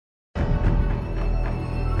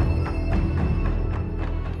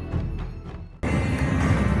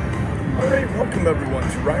Welcome everyone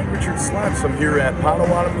to Ryan Richard Slots. I'm here at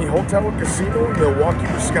Potawatomi Hotel and Casino in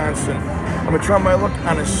Milwaukee, Wisconsin. I'm gonna try my luck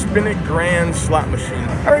on a Spin It Grand slot machine.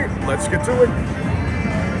 All right, let's get to it.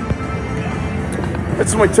 Right,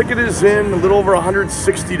 so my ticket is in, a little over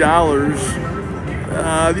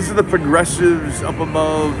 $160. These are the progressives up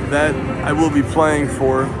above that I will be playing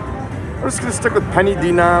for. I'm just gonna stick with penny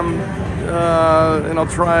denom, and I'll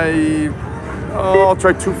try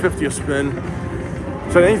 250 a spin.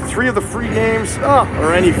 So any 3 of the free games,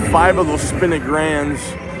 or any 5 of those Spin It Grands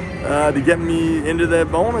to get me into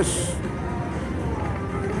that bonus.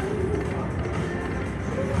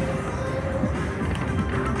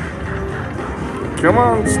 Come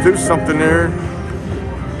on, let's do something there.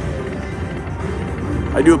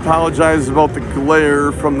 I do apologize about the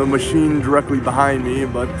glare from the machine directly behind me,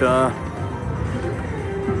 but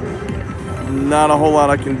not a whole lot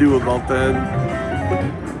I can do about that.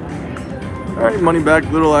 All right, money back,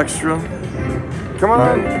 little extra. Come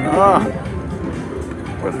on.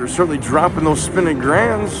 Well, they're certainly dropping those Spin It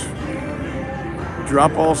Grands.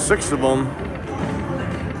 Drop all 6 of them.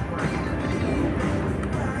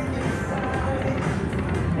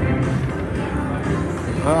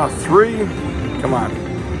 Ah, 3. Come on.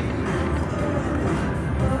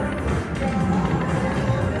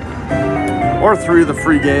 Or 3 of the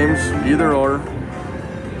free games, either or.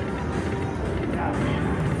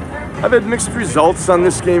 I've had mixed results on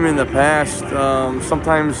this game in the past.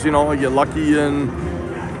 Sometimes, you know, I get lucky and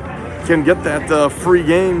can get that free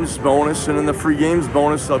games bonus, and in the free games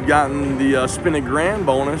bonus, I've gotten the Spin It Grand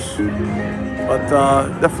bonus. But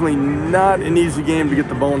definitely not an easy game to get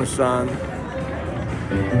the bonus on.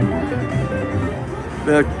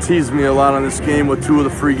 That teased me a lot on this game with 2 of the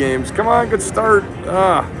free games. Come on, good start.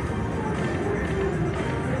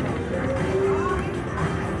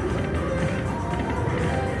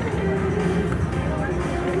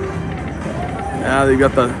 Now they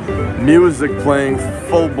got the music playing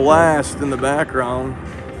full blast in the background.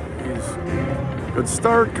 Jeez. Good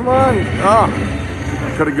start, come on.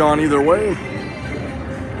 Could have gone either way.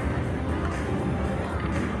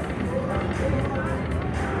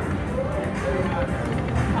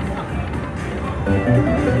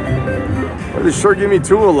 Well, they sure give me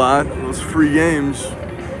 2 a lot, those free games.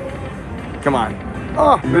 Come on.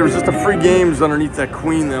 There was just a free games underneath that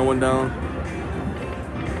queen that went down.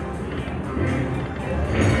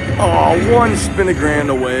 Oh, 1 Spin It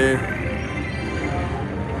Grand away.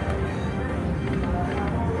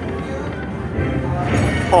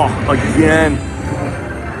 Oh, again.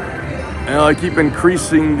 And I keep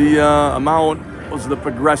increasing the amount. Those are the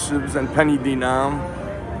progressives and penny denom.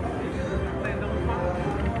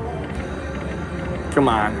 Come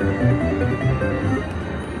on.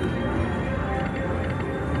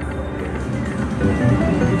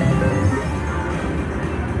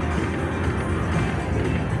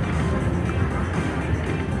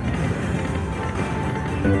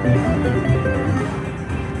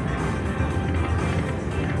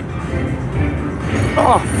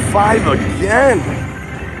 Oh, 5 again.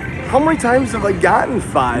 How many times have I gotten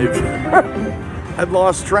 5? I've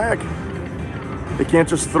lost track. They can't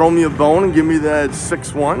just throw me a bone and give me that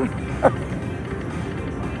 6-1.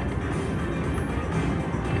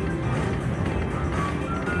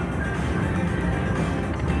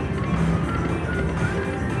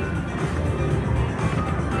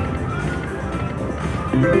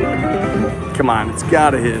 Come on, it's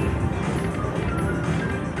gotta hit.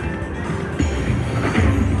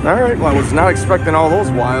 All right, well, I was not expecting all those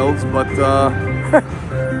wilds, but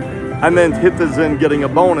I meant hit as in getting a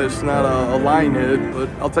bonus, not a line hit, but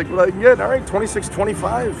I'll take what I can get. All right,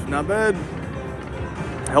 26-25, not bad.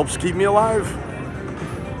 Helps keep me alive.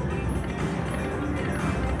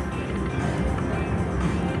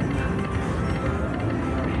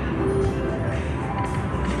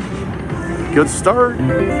 Good start.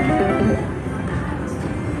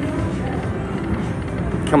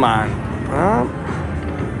 Come on.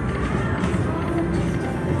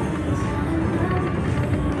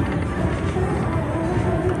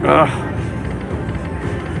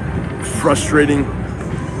 Frustrating.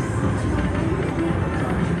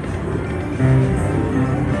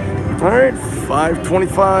 All right,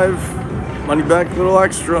 5.25. Money back, a little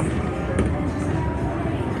extra.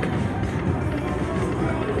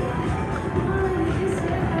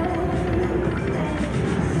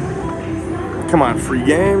 Come on, free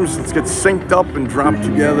games. Let's get synced up and drop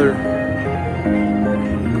together.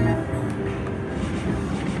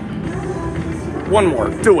 One more,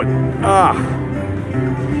 do it.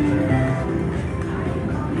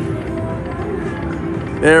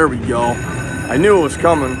 There we go. I knew it was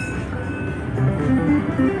coming.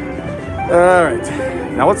 All right.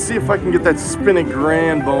 Now let's see if I can get that spin a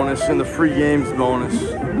grand bonus in the free games bonus.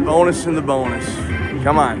 Bonus in the bonus.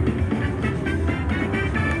 Come on.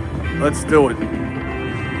 Let's do it.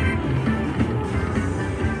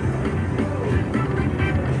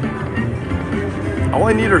 All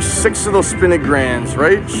I need are 6 of those spin a grands,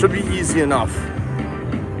 right? Should be easy enough.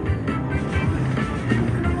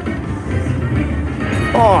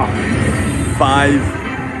 Oh, 5.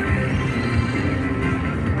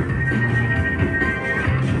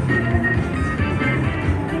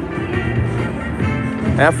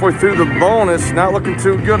 Halfway through the bonus, not looking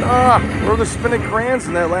too good. Where are the spinning grands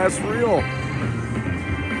in that last reel?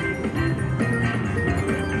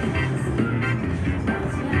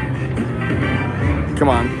 Come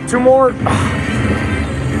on, 2 more.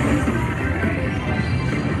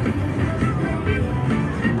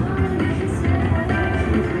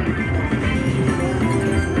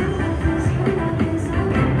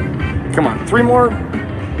 Come on, 3 more.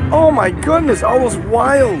 Oh my goodness, all those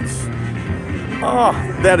wilds. Oh,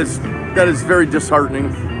 that is very disheartening.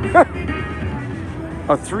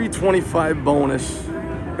 A 325 bonus.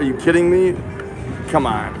 Are you kidding me? Come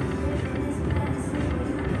on.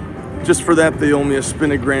 Just for that, they owe me a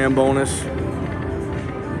spin a grand bonus.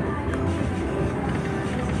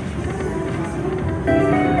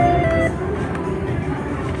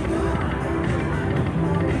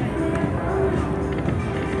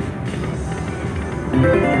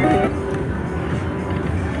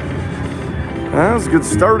 That was a good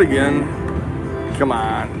start again. Come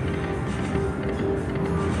on.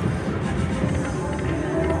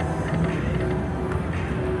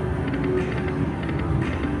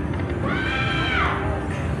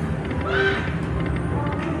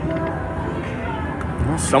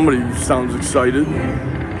 Well, somebody sounds excited.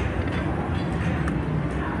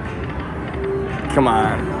 Come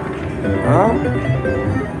on.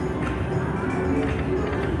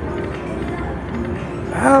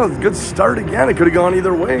 Oh, good start again. It could have gone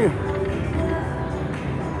either way.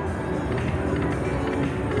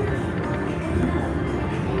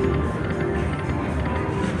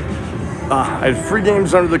 I had free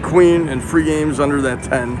games under the queen and free games under that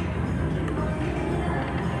 10.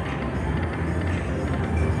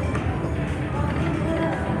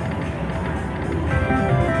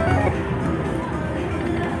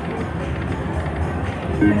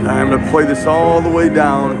 I'm going to play this all the way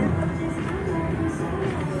down.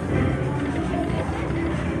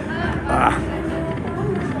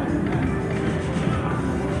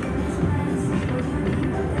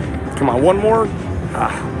 Come on, 1 more.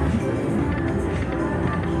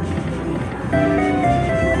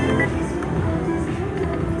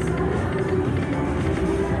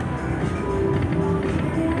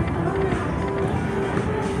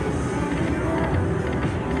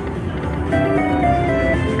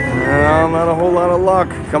 Not a whole lot of luck.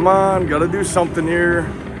 Come on, gotta do something here.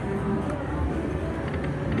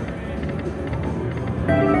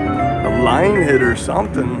 A line hit or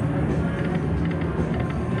something.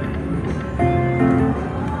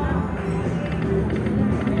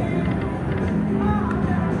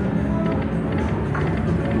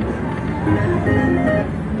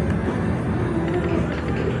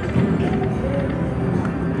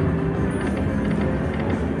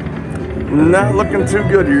 Not looking too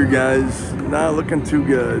good here, guys. Not looking too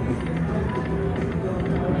good.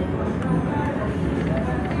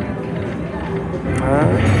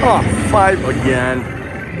 Oh, 5 again.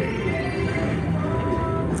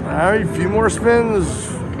 All right, a few more spins.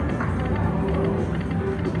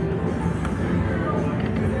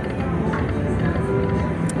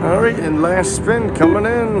 All right, and last spin coming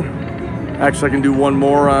in. Actually, I can do 1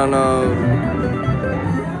 more on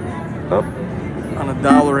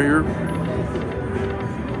 $1 here.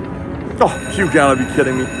 Oh, you gotta be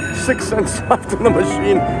kidding me. 6 cents left in the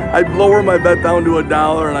machine. I lower my bet down to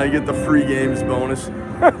 $1 and I get the free games bonus.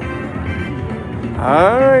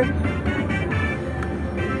 All right.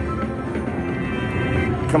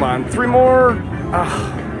 Come on, 3 more.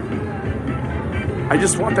 I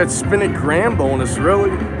just want that spin it grand bonus,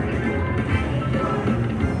 really.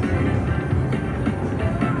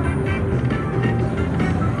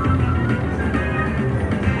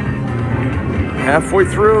 Halfway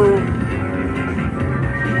through.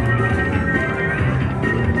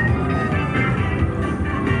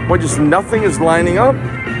 Boy, just nothing is lining up.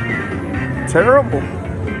 Terrible.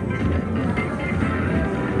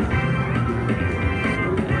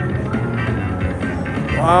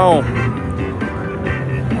 Wow.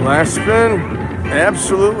 Last spin,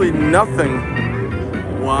 absolutely nothing.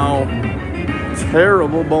 Wow.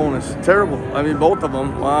 Terrible bonus. Terrible. I mean, both of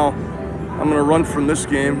them. Wow. I'm going to run from this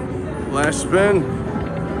game. Last spin.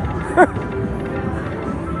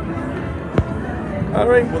 All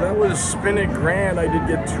right, well, that was Spin It Grand. I did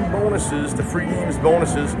get 2 bonuses, the free games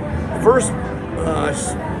bonuses. First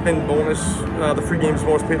spin bonus, the free games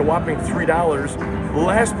bonus, paid a whopping $3. The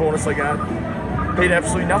last bonus I got paid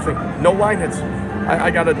absolutely nothing. No line hits. I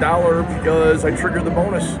got $1 because I triggered the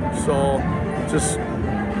bonus. So just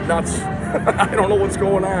nuts. I don't know what's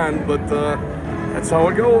going on, but that's how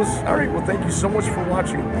it goes. All right, well, thank you so much for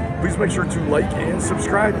watching. Please make sure to like and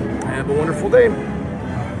subscribe. Have a wonderful day.